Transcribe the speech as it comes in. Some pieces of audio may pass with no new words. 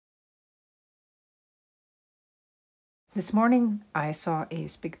This morning I saw a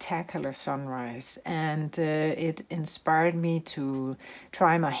spectacular sunrise and it inspired me to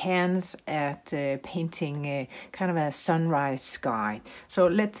try my hands at painting kind of a sunrise sky. So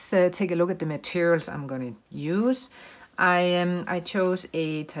let's take a look at the materials I'm going to use. I chose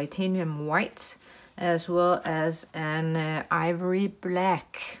a titanium white as well as an ivory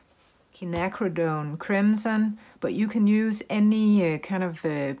black, Quinacridone Crimson, but you can use any kind of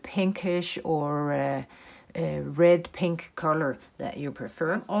pinkish or red pink color that you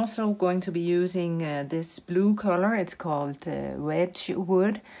prefer. I'm also going to be using this blue color. It's called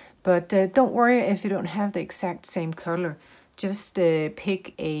Wedgewood, but don't worry if you don't have the exact same color. Just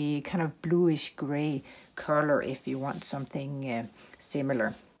pick a kind of bluish gray color if you want something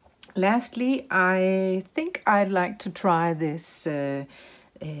similar. Lastly, I think I'd like to try this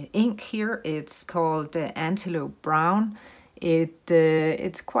ink here. It's called Antelope Brown.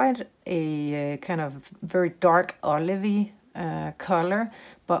 It's quite a kind of very dark olivey color,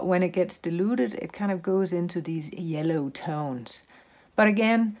 but when it gets diluted, it kind of goes into these yellow tones. But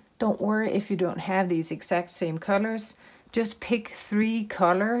again, don't worry if you don't have these exact same colors. Just pick 3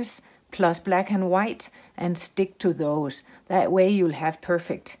 colors plus black and white and stick to those. That way you'll have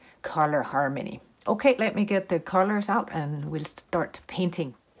perfect color harmony. Okay, let me get the colors out and we'll start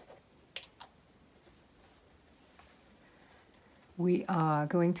painting. We are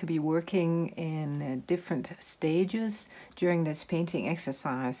going to be working in different stages during this painting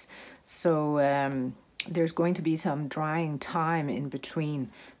exercise. So there's going to be some drying time in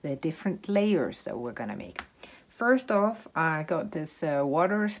between the different layers that we're going to make. First off, I got this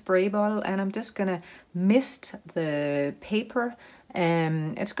water spray bottle and I'm just going to mist the paper.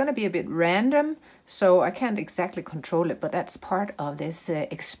 It's going to be a bit random, so I can't exactly control it, but that's part of this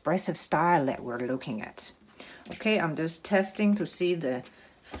expressive style that we're looking at. Okay, I'm just testing to see the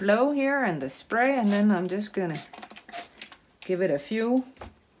flow here and the spray, and then I'm just gonna give it a few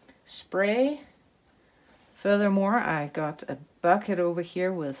spray. Furthermore, I got a bucket over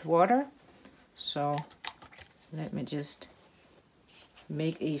here with water, so let me just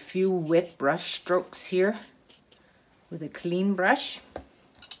make a few wet brush strokes here with a clean brush.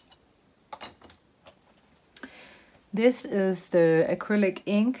 This is the acrylic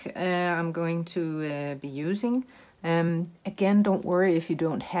ink I'm going to be using. Again, don't worry if you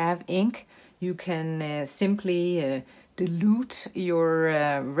don't have ink. You can simply dilute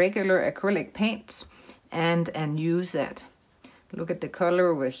your regular acrylic paints and use that. Look at the color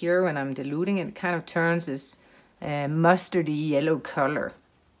over here. When I'm diluting it, it kind of turns this mustardy yellow color.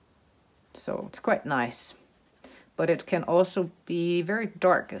 So it's quite nice. But it can also be very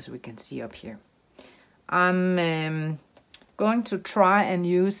dark, as we can see up here. I'm going to try and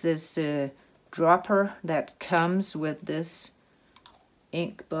use this dropper that comes with this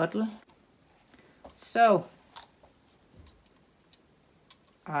ink bottle. So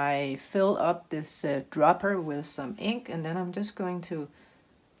I fill up this dropper with some ink, and then I'm just going to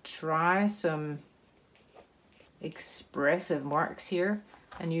try some expressive marks here,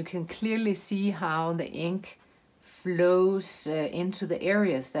 and you can clearly see how the ink flows into the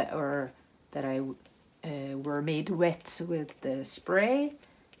areas that were made wet with the spray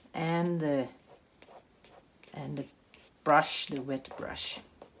and the brush, the wet brush.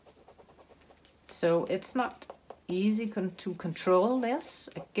 So it's not easy to control this.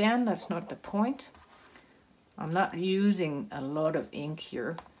 Again, that's not the point. I'm not using a lot of ink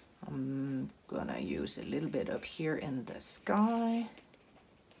here. I'm gonna use a little bit up here in the sky.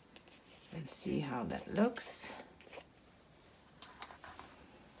 Let's see how that looks.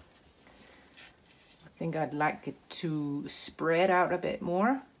 I think I'd like it to spread out a bit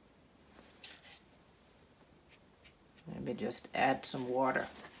more. Maybe just add some water.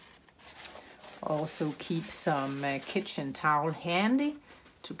 Also keep some kitchen towel handy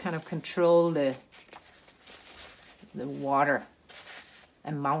to kind of control the water,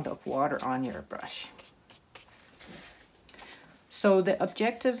 amount of water on your brush. So the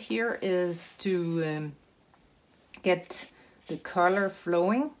objective here is to get the color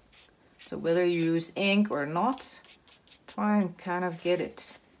flowing. So whether you use ink or not, try and kind of get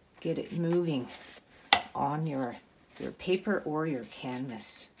it moving on your paper or your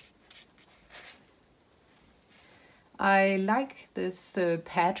canvas. I like this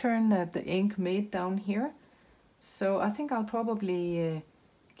pattern that the ink made down here, so I think I'll probably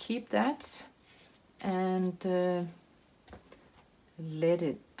keep that and let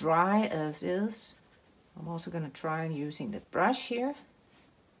it dry as is. I'm also going to try and using the brush here,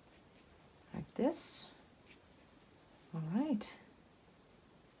 like this. All right,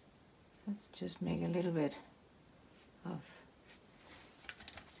 let's just make a little bit of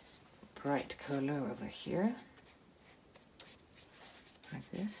bright color over here.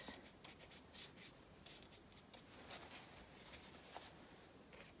 this.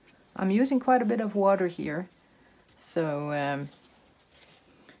 I'm using quite a bit of water here, so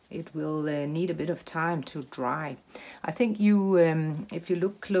it will need a bit of time to dry. I think you, if you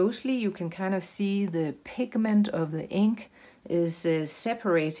look closely, you can kind of see the pigment of the ink is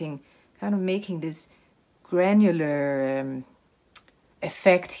separating, kind of making this granular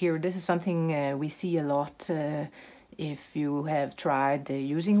effect here. This is something we see a lot if you have tried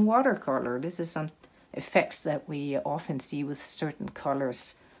using watercolor. This is some effects that we often see with certain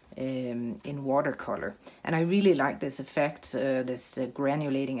colors in watercolor, and I really like this effect, this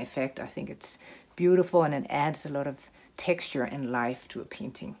granulating effect. I think it's beautiful and it adds a lot of texture and life to a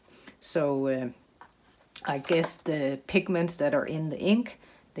painting. So I guess the pigments that are in the ink,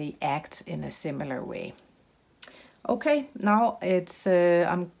 they act in a similar way. Okay, now it's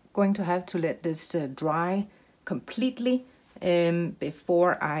I'm going to have to let this dry completely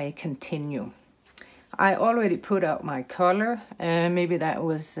before I continue. I already put out my color, maybe that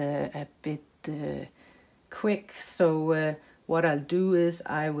was a bit quick, so what I'll do is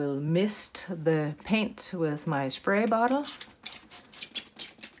I will mist the paint with my spray bottle.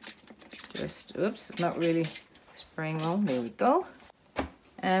 Just, oops, not really spraying well, there we go.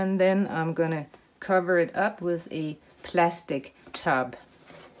 And then I'm gonna cover it up with a plastic tub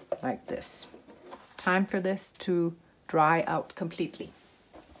like this. Time for this to dry out completely.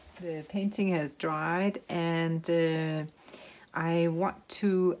 The painting has dried, and I want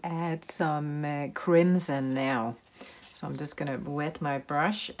to add some crimson now. So I'm just gonna wet my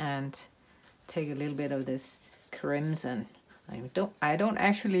brush and take a little bit of this crimson. I don't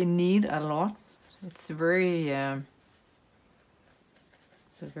actually need a lot. It's a very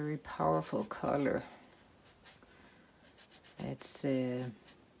powerful color. It's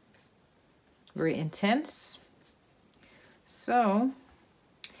very intense. So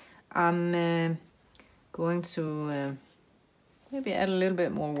I'm going to maybe add a little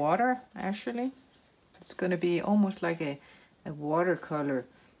bit more water, actually. It's going to be almost like a watercolor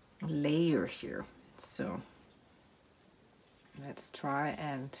layer here. So let's try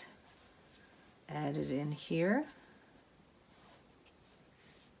and add it in here.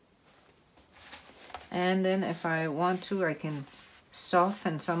 And then if I want to, I can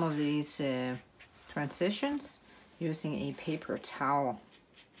soften some of these transitions using a paper towel.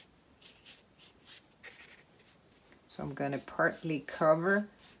 So I'm going to partly cover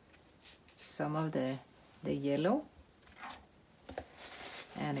some of the yellow.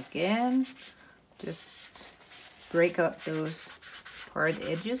 And again, just break up those hard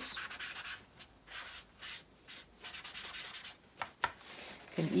edges.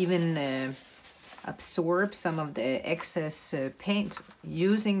 You can even absorb some of the excess paint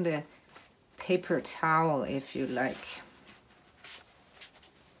using the paper towel if you like.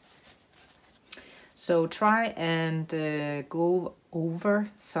 So try and go over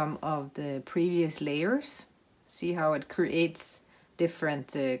some of the previous layers. See how it creates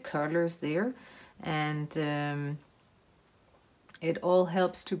different colors there, and it all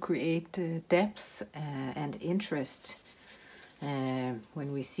helps to create depth and interest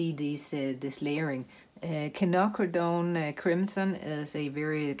when we see this layering. Quinacridone Crimson is a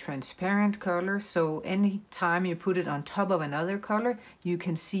very transparent color, so any time you put it on top of another color, you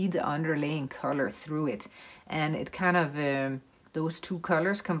can see the underlying color through it, and it kind of those two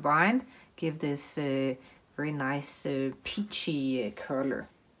colors combined give this very nice peachy color.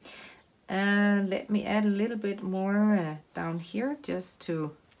 And let me add a little bit more down here just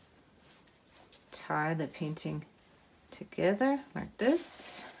to tie the painting together like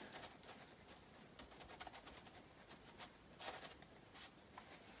this.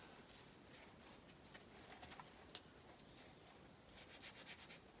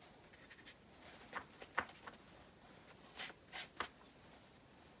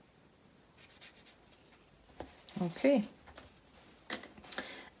 Okay,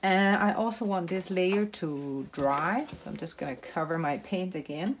 I also want this layer to dry, so I'm just going to cover my paint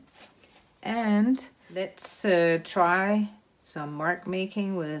again. And let's try some mark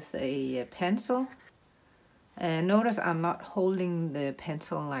making with a pencil. Notice I'm not holding the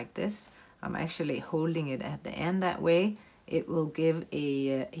pencil like this. I'm actually holding it at the end. That way it will give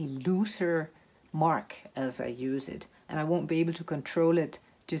a looser mark as I use it. And I won't be able to control it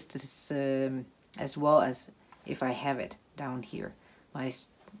just as well as if I have it down here. My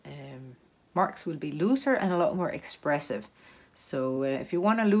marks will be looser and a lot more expressive. So if you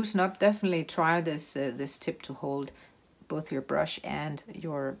want to loosen up, definitely try this this tip to hold both your brush and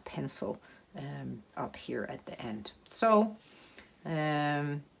your pencil up here at the end. So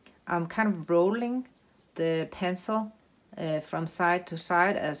I'm kind of rolling the pencil from side to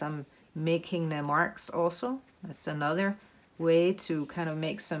side as I'm making the marks also. That's another way to kind of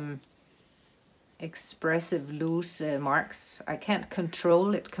make some expressive loose marks. I can't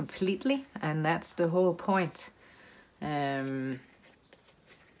control it completely, and that's the whole point.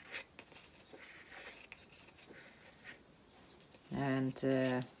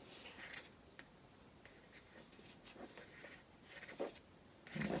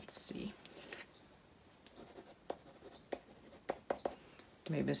 Let's see.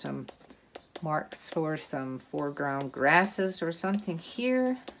 Maybe some marks for some foreground grasses or something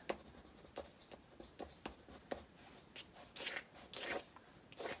here.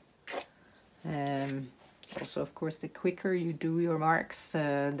 Also, of course, the quicker you do your marks,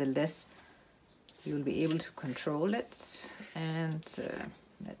 the less you'll be able to control it. And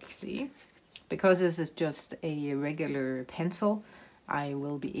let's see. Because this is just a regular pencil, I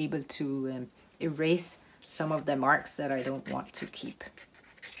will be able to erase some of the marks that I don't want to keep.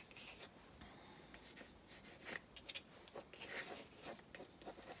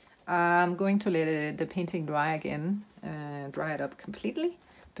 I'm going to let the painting dry again, dry it up completely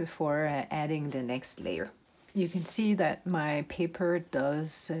before adding the next layer. You can see that my paper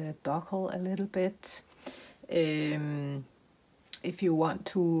does buckle a little bit. If you want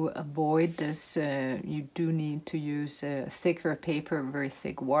to avoid this, you do need to use thicker paper, very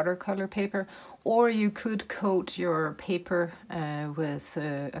thick watercolor paper, or you could coat your paper with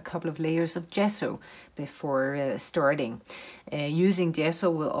a couple of layers of gesso before starting. Using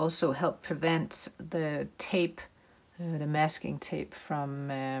gesso will also help prevent the tape, the masking tape,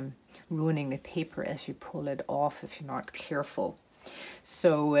 from ruining the paper as you pull it off if you're not careful.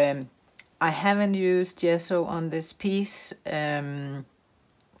 So I haven't used gesso on this piece, and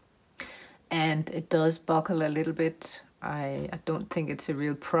it does buckle a little bit. I don't think it's a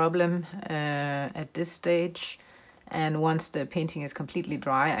real problem at this stage. And once the painting is completely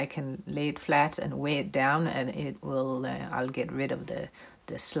dry, I can lay it flat and weigh it down, and it will. I'll get rid of the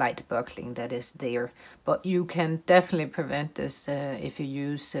slight buckling that is there. But you can definitely prevent this if you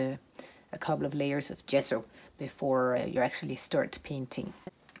use a couple of layers of gesso before you actually start painting.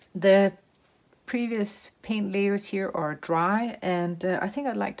 The previous paint layers here are dry, and I think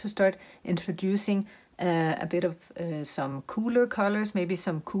I'd like to start introducing a bit of some cooler colors, maybe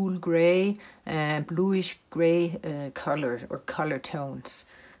some cool gray, bluish gray color or color tones.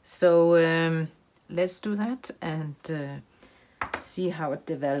 So let's do that and see how it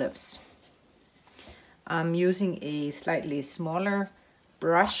develops. I'm using a slightly smaller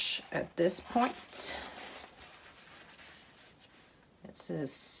brush at this point. It's a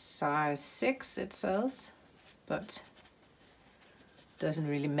size 6, it says, but doesn't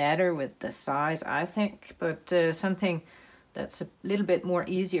really matter with the size, I think. But something that's a little bit more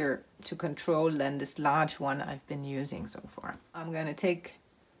easier to control than this large one I've been using so far. I'm going to take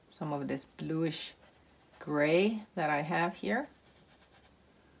some of this bluish gray that I have here.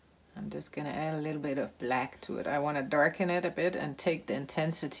 I'm just going to add a little bit of black to it. I want to darken it a bit and take the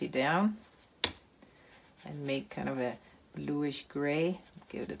intensity down and make kind of a bluish gray.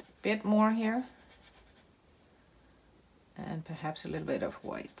 Give it a bit more here, and perhaps a little bit of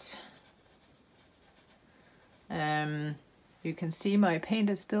white. You can see my paint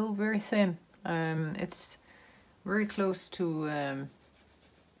is still very thin. It's very close to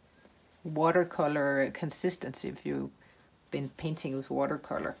watercolor consistency if you've been painting with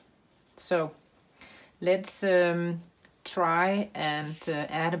watercolor. So let's try and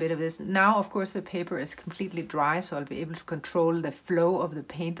add a bit of this. Now, of course, the paper is completely dry, so I'll be able to control the flow of the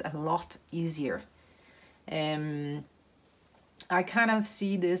paint a lot easier. I kind of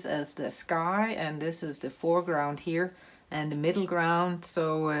see this as the sky, and this is the foreground here and the middle ground.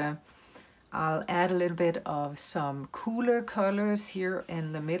 So I'll add a little bit of some cooler colors here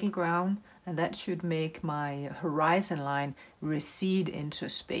in the middle ground, and that should make my horizon line recede into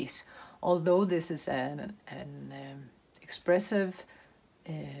space. Although this is an expressive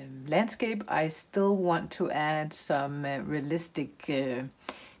landscape, I still want to add some realistic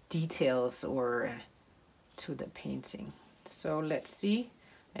details or to the painting. So let's see,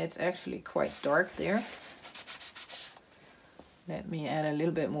 it's actually quite dark there. Let me add a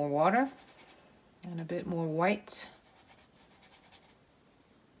little bit more water and a bit more white.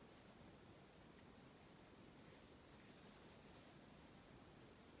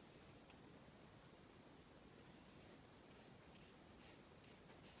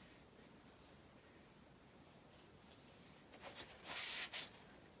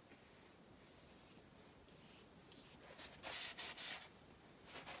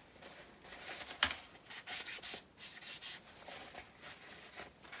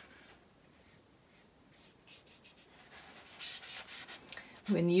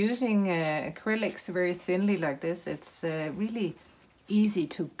 When using acrylics very thinly like this, it's really easy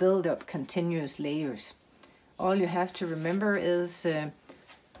to build up continuous layers. All you have to remember is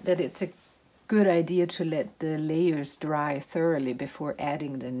that it's a good idea to let the layers dry thoroughly before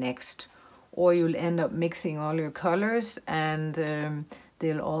adding the next, or you'll end up mixing all your colors and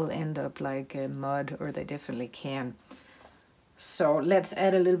they'll all end up like mud, or they definitely can. So let's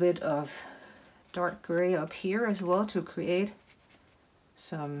add a little bit of dark gray up here as well to create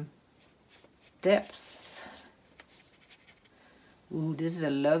some depth. Ooh, this is a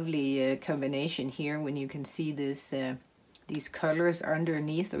lovely combination here when you can see this these colors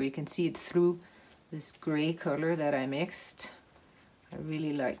underneath, or you can see it through this gray color that I mixed. I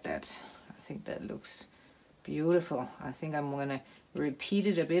really like that. I think that looks beautiful. I think I'm gonna repeat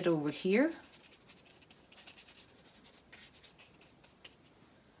it a bit over here.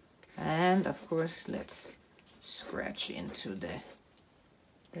 And of course, let's scratch into the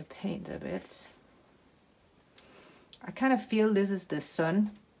paint a bit. I kind of feel this is the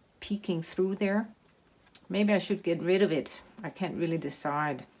sun peeking through there. Maybe I should get rid of it. I can't really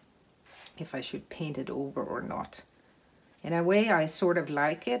decide if I should paint it over or not. In a way, I sort of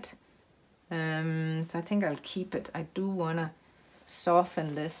like it. So I think I'll keep it. I do want to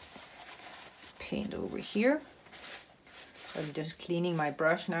soften this paint over here. So I'm just cleaning my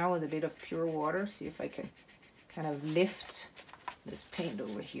brush now with a bit of pure water. See if I can kind of lift this paint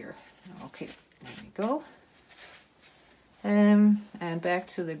over here. Okay, there we go. And back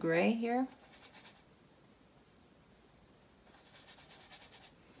to the gray here.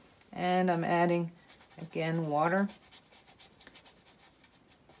 And I'm adding again water.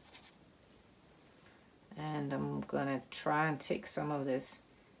 And I'm gonna try and take some of this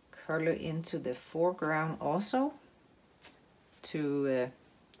color into the foreground also to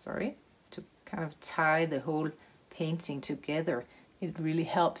kind of tie the whole painting together. It really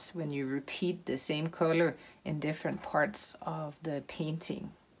helps when you repeat the same color in different parts of the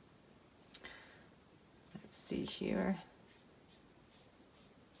painting. Let's see here.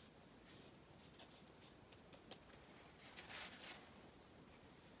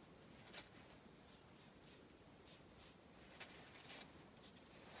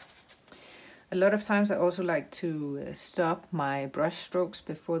 A lot of times I also like to stop my brush strokes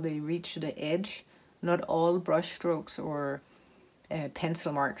before they reach the edge. Not all brush strokes or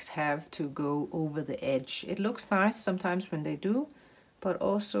pencil marks have to go over the edge. It looks nice sometimes when they do, but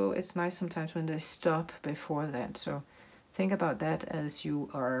also it's nice sometimes when they stop before that. So think about that as you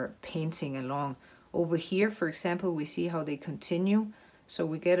are painting along. Over here, for example, we see how they continue. So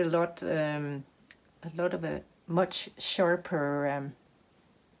we get a lot of a much sharper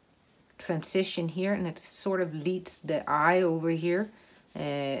transition here, and it sort of leads the eye over here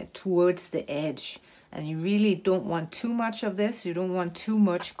towards the edge. And you really don't want too much of this. You don't want too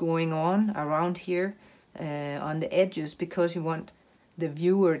much going on around here on the edges, because you want the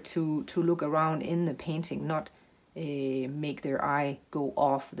viewer to look around in the painting, not make their eye go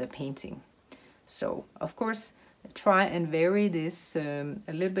off the painting. So of course, try and vary this a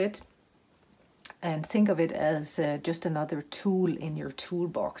little bit, and think of it as just another tool in your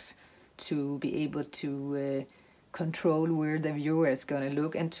toolbox to be able to control where the viewer is going to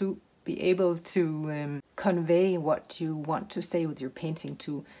look, and to be able to convey what you want to say with your painting,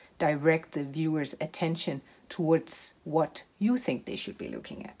 to direct the viewer's attention towards what you think they should be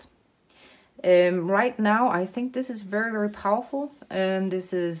looking at. Right now, I think this is very, very powerful.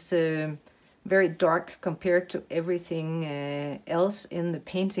 This is very dark compared to everything else in the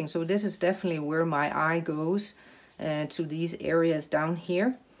painting. So this is definitely where my eye goes, to these areas down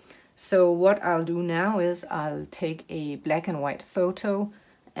here. So what I'll do now is I'll take a black and white photo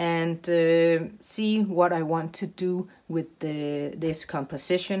and see what I want to do with this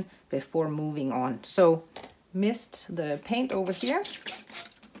composition before moving on. So mist the paint over here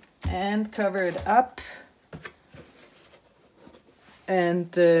and cover it up,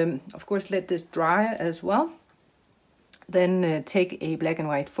 and of course let this dry as well. Then take a black and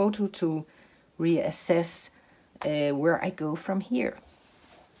white photo to reassess where I go from here.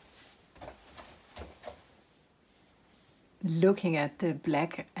 Looking at the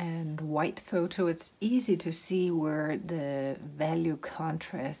black and white photo, it's easy to see where the value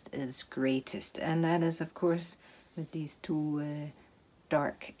contrast is greatest, and that is of course with these two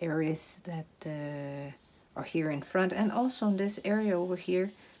dark areas that are here in front, and also in this area over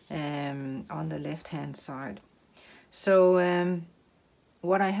here on the left hand side. So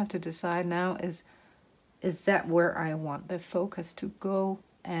what I have to decide now is that where I want the focus to go,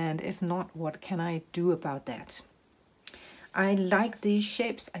 and if not, what can I do about that? I like these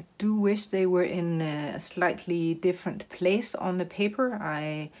shapes. I do wish they were in a slightly different place on the paper.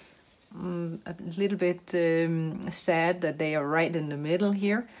 I'm a little bit sad that they are right in the middle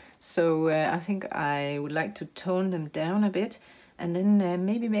here. So I think I would like to tone them down a bit and then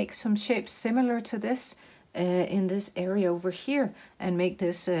maybe make some shapes similar to this in this area over here, and make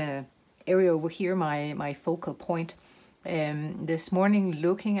this area over here my focal point. This morning,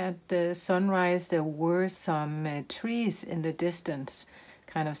 looking at the sunrise, there were some trees in the distance,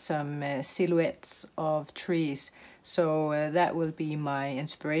 kind of some silhouettes of trees. So that will be my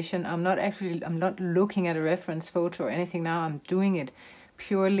inspiration. I'm not looking at a reference photo or anything now. I'm doing it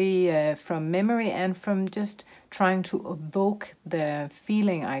purely from memory and from just trying to evoke the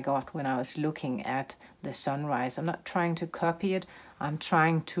feeling I got when I was looking at the sunrise. I'm not trying to copy it. I'm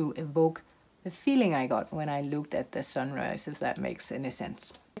trying to evoke the feeling I got when I looked at the sunrise, if that makes any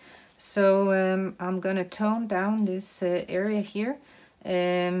sense. So I'm gonna tone down this area here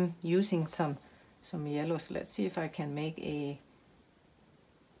using some yellows. Let's see if I can make a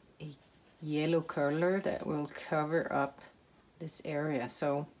yellow color that will cover up this area.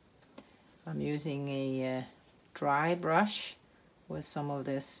 So I'm using a dry brush with some of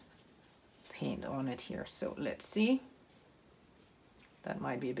this paint on it here. So let's see. That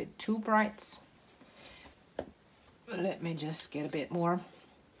might be a bit too bright. Let me just get a bit more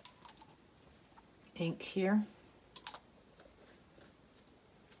ink here.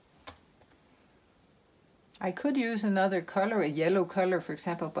 I could use another color, a yellow color for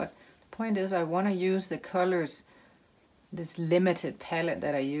example, but the point is I want to use the colors, this limited palette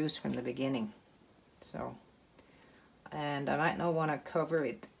that I used from the beginning. So, and I might not want to cover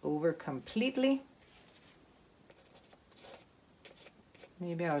it over completely.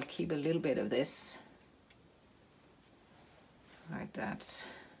 Maybe I'll keep a little bit of this, like that.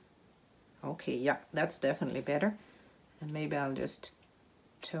 Okay, yeah, that's definitely better. And maybe I'll just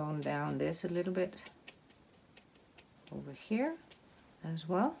tone down this a little bit over here as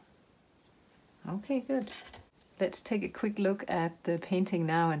well. Okay, good. Let's take a quick look at the painting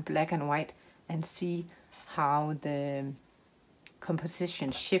now in black and white and see how the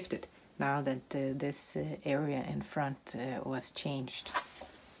composition shifted now that this area in front was changed.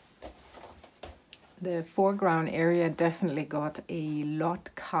 The foreground area definitely got a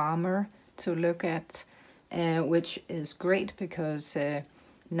lot calmer to look at, which is great because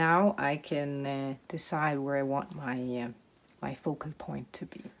now I can decide where I want my focal point to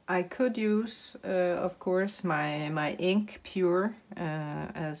be. I could use, of course, my ink pure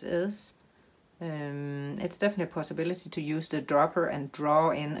as is. It's definitely a possibility to use the dropper and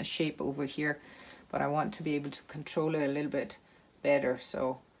draw in a shape over here, but I want to be able to control it a little bit better,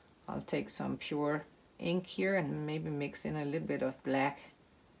 so I'll take some pure ink here and maybe mix in a little bit of black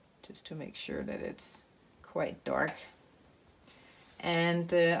just to make sure that it's quite dark.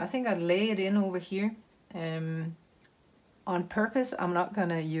 And I think I'll lay it in over here. On purpose, I'm not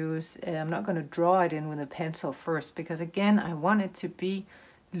gonna draw it in with a pencil first, because again, I want it to be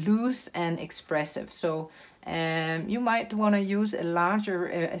loose and expressive. So you might want to use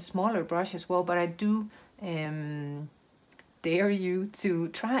a smaller brush as well, but I do dare you to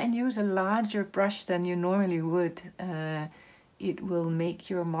try and use a larger brush than you normally would. It will make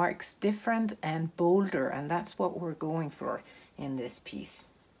your marks different and bolder, and that's what we're going for in this piece.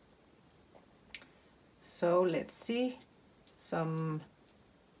 So let's see some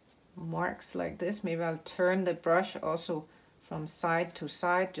marks like this. Maybe I'll turn the brush also from side to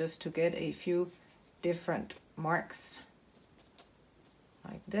side just to get a few different marks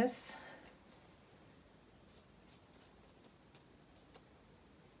like this.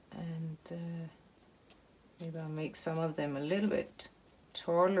 And maybe I'll make some of them a little bit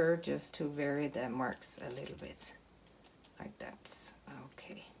taller just to vary the marks a little bit, like that.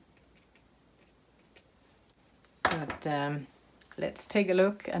 Okay. But let's take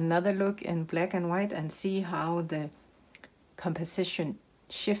another look in black and white and see how the composition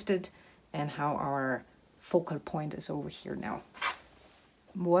shifted and how our focal point is over here now.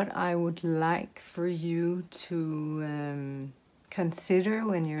 What I would like for you to consider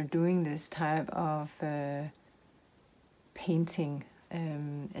when you're doing this type of painting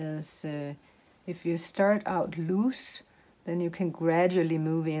is if you start out loose, then you can gradually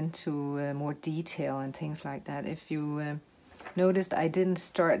move into more detail and things like that. If you noticed, I didn't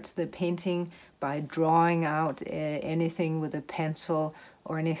start the painting by drawing out anything with a pencil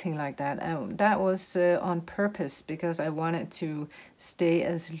or anything like that. That was on purpose because I wanted to stay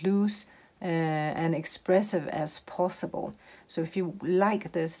as loose and expressive as possible. So if you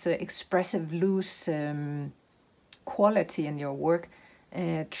like this expressive, loose quality in your work,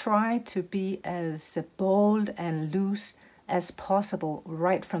 try to be as bold and loose as possible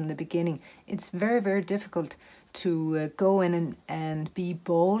right from the beginning. It's very, very difficult to go in and be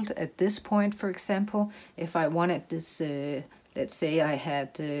bold at this point. For example, if I wanted this, let's say I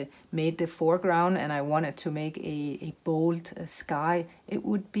had made the foreground and I wanted to make a bold sky, it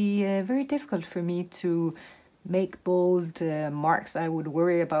would be very difficult for me to make bold marks. I would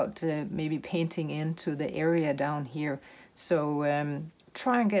worry about maybe painting into the area down here. So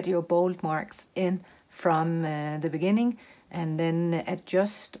try and get your bold marks in from the beginning, and then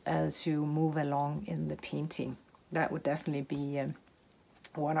adjust as you move along in the painting. That would definitely be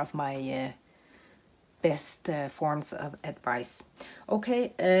one of my best forms of advice.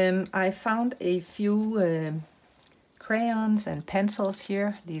 Okay, I found a few crayons and pencils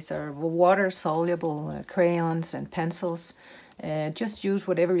here. These are water-soluble crayons and pencils. Just use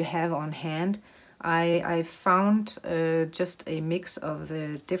whatever you have on hand. I found just a mix of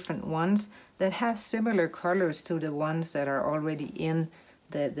different ones that have similar colors to the ones that are already in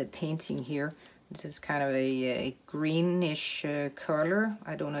the painting here. This is kind of a greenish color.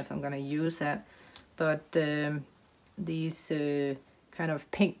 I don't know if I'm going to use that, but these kind of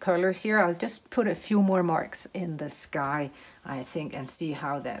pink colors here, I'll just put a few more marks in the sky, I think, and see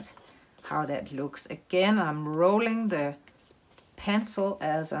how that looks. Again, I'm rolling the pencil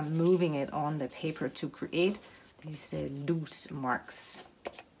as I'm moving it on the paper to create these loose marks.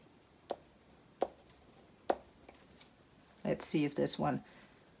 Let's see if this one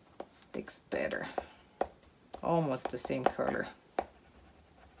sticks better. Almost the same color.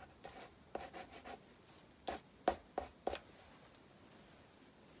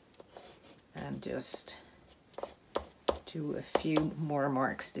 And just do a few more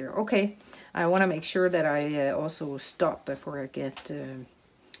marks there. Okay, I want to make sure that I also stop before I get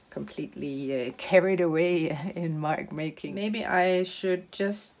completely carried away in mark making. Maybe I should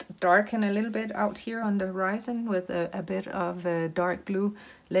just darken a little bit out here on the horizon with a bit of dark blue.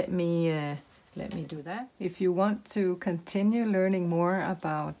 Let me do that. If you want to continue learning more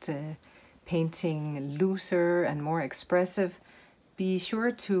about painting looser and more expressive, be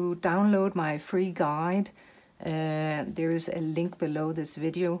sure to download my free guide. There's a link below this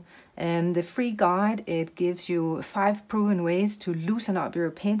video. And the free guide, it gives you 5 proven ways to loosen up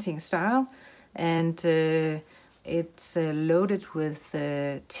your painting style, and it's loaded with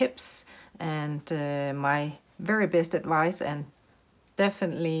tips and my very best advice, and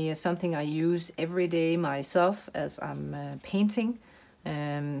definitely something I use every day myself as I'm painting.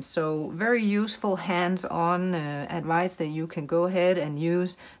 So very useful hands-on advice that you can go ahead and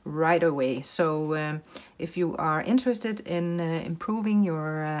use right away. So if you are interested in improving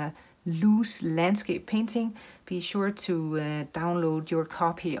your loose landscape painting, be sure to download your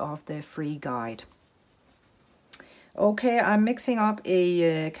copy of the free guide. Okay, I'm mixing up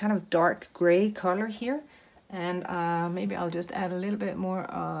a kind of dark gray color here, and maybe I'll just add a little bit more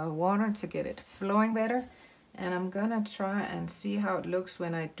water to get it flowing better. And I'm gonna try and see how it looks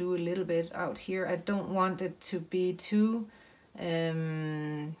when I do a little bit out here. I don't want it to be too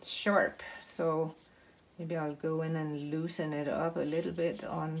sharp, so maybe I'll go in and loosen it up a little bit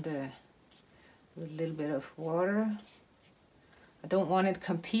on with a little bit of water. I don't want it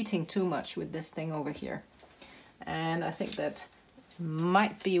competing too much with this thing over here. And I think that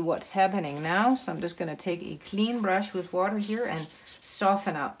might be what's happening now. So I'm just gonna take a clean brush with water here and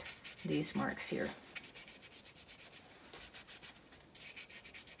soften out these marks here.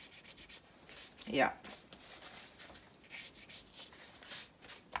 Yeah.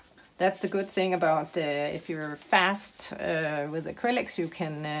 That's the good thing about if you're fast with acrylics, you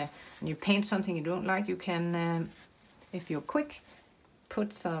can, when you paint something you don't like, you can, if you're quick,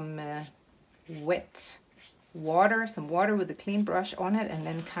 put some wet water, some water with a clean brush on it, and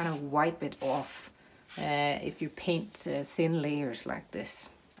then kind of wipe it off if you paint thin layers like this.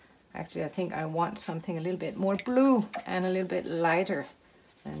 Actually, I think I want something a little bit more blue and a little bit lighter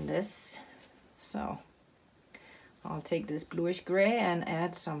than this. So I'll take this bluish gray and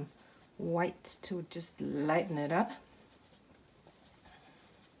add some white to just lighten it up.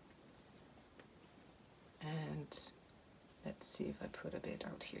 And let's see if I put a bit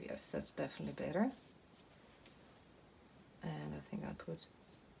out here. Yes, that's definitely better. And I think I'll put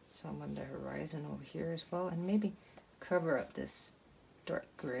some on the horizon over here as well, and maybe cover up this dark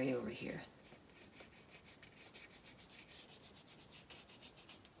gray over here.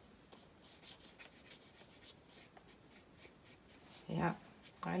 Yeah,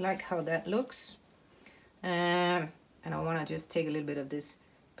 I like how that looks. And I want to just take a little bit of this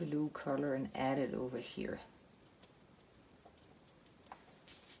blue color and add it over here.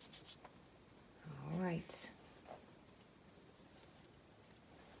 All right.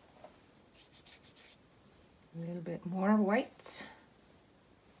 A little bit more white.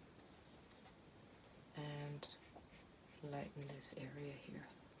 And lighten this area here.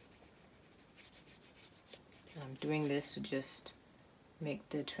 I'm doing this to just make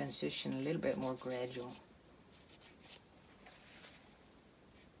the transition a little bit more gradual.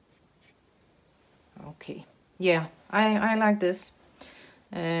 Okay, yeah, I like this.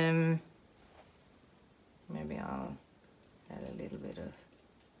 Maybe I'll add a little bit of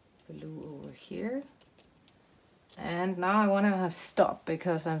blue over here. And now I want to stop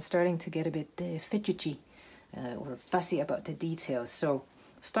because I'm starting to get a bit fidgety or fussy about the details. So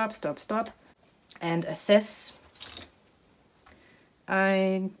stop, stop, stop, and assess.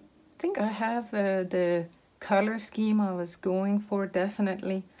 I think I have the color scheme I was going for,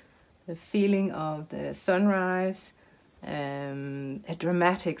 definitely. The feeling of the sunrise, a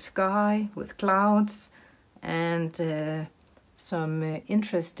dramatic sky with clouds, and some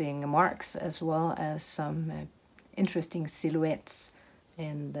interesting marks, as well as some interesting silhouettes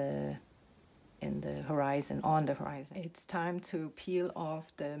in the horizon, on the horizon. It's time to peel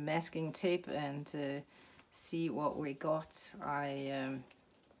off the masking tape and see what we got. I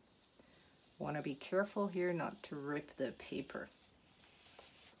want to be careful here not to rip the paper.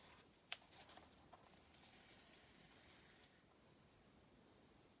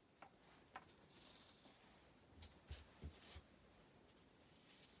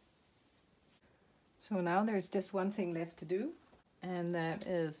 So now there's just one thing left to do, and that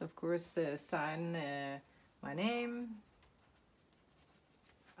is, of course, sign my name.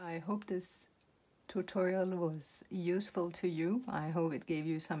 I hope this tutorial was useful to you. I hope it gave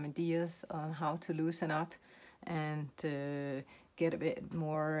you some ideas on how to loosen up and get a bit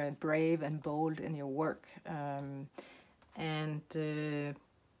more brave and bold in your work. I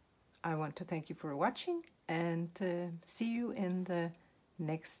want to thank you for watching, and see you in the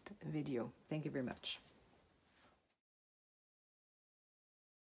next video. Thank you very much.